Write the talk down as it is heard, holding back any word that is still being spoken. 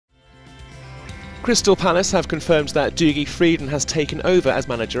Crystal Palace have confirmed that Dougie Freedman has taken over as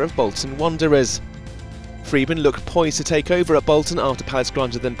manager of Bolton Wanderers. Freedman looked poised to take over at Bolton after Palace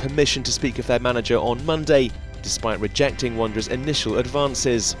granted them permission to speak with their manager on Monday, despite rejecting Wanderers' initial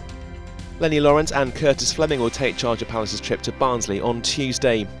advances. Lenny Lawrence and Curtis Fleming will take charge of Palace's trip to Barnsley on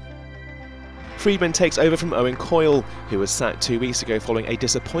Tuesday. Freedman takes over from Owen Coyle, who was sacked 2 weeks ago following a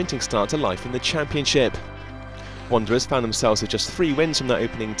disappointing start to life in the Championship. Wanderers found themselves with just 3 wins from their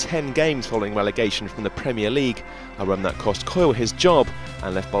opening 10 games following relegation from the Premier League, a run that cost Coyle his job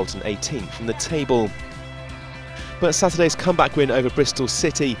and left Bolton 18th from the table. But Saturday's comeback win over Bristol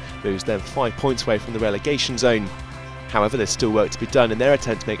City moves them 5 points away from the relegation zone. However, there's still work to be done in their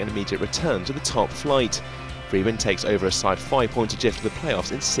attempt to make an immediate return to the top flight. Freedman takes over a side 5 points adrift to the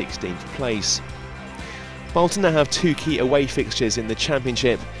playoffs in 16th place. Bolton now have 2 key away fixtures in the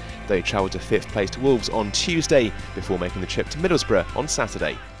Championship. They travel to 5th placed Wolves on Tuesday before making the trip to Middlesbrough on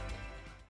Saturday.